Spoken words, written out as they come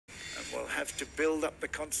have to build up the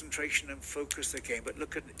concentration and focus again. But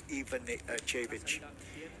look at Ivanisevic.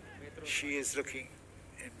 She is looking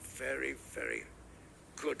in very, very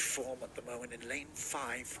good form at the moment in lane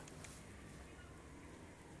 5.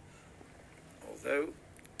 Although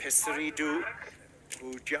Pesaridou,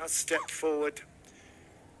 who just stepped forward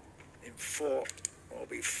in 4, will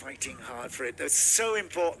be fighting hard for it. It's so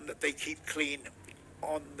important that they keep clean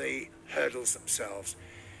on the hurdles themselves.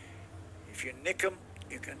 If you nick them,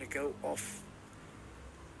 you're going to go off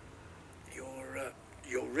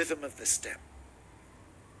your rhythm of the step.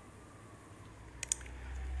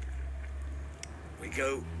 We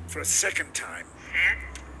go for a second time.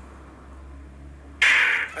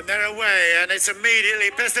 And they're away, and it's immediately,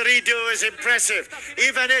 Pesaridou is impressive.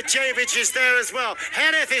 Ivanisevic is there as well.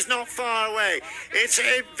 Jerez is not far away. It's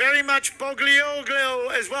very much Bogliolo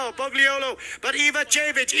as well, Bogliolo. But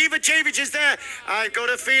Ivanisevic is there. I got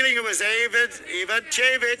a feeling it was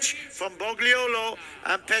Ivanisevic from Bogliolo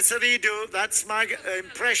and Pesaridou. That's my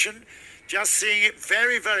impression. Just seeing it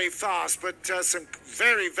very, very fast, but some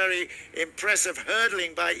very, very impressive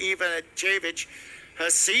hurdling by Ivanisevic. Her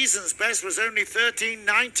season's best was only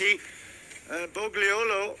 13.90.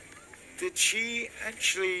 Bogliolo, did she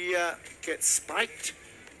actually get spiked?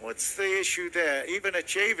 What's the issue there?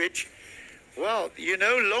 Ivanisevic. Well, you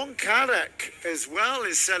know, Lonkarek as well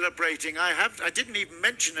is celebrating. I didn't even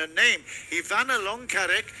mention her name. Ivana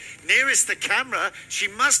Lonkarek, nearest the camera. She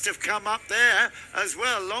must have come up there as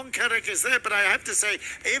well. Lonkarek is there, but I have to say,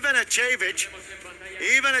 Ivanisevic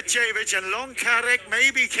and Lonkarek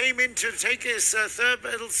maybe came in to take his third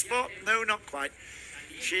medal spot. No, not quite.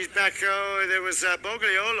 She's back. Oh, there was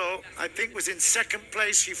Bogliolo, I think, was in second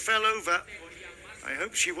place. She fell over. I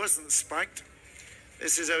hope she wasn't spiked.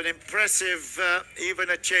 This is an impressive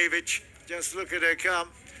Ivanisevic. Just look at her come.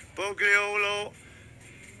 Bogliolo.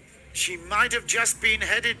 She might have just been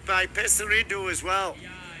headed by Pesaridou as well.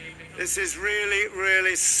 This is really,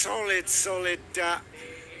 really solid.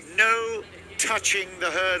 No touching the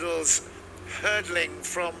hurdles, hurdling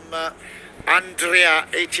from Andrea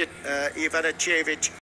Ivanisevic.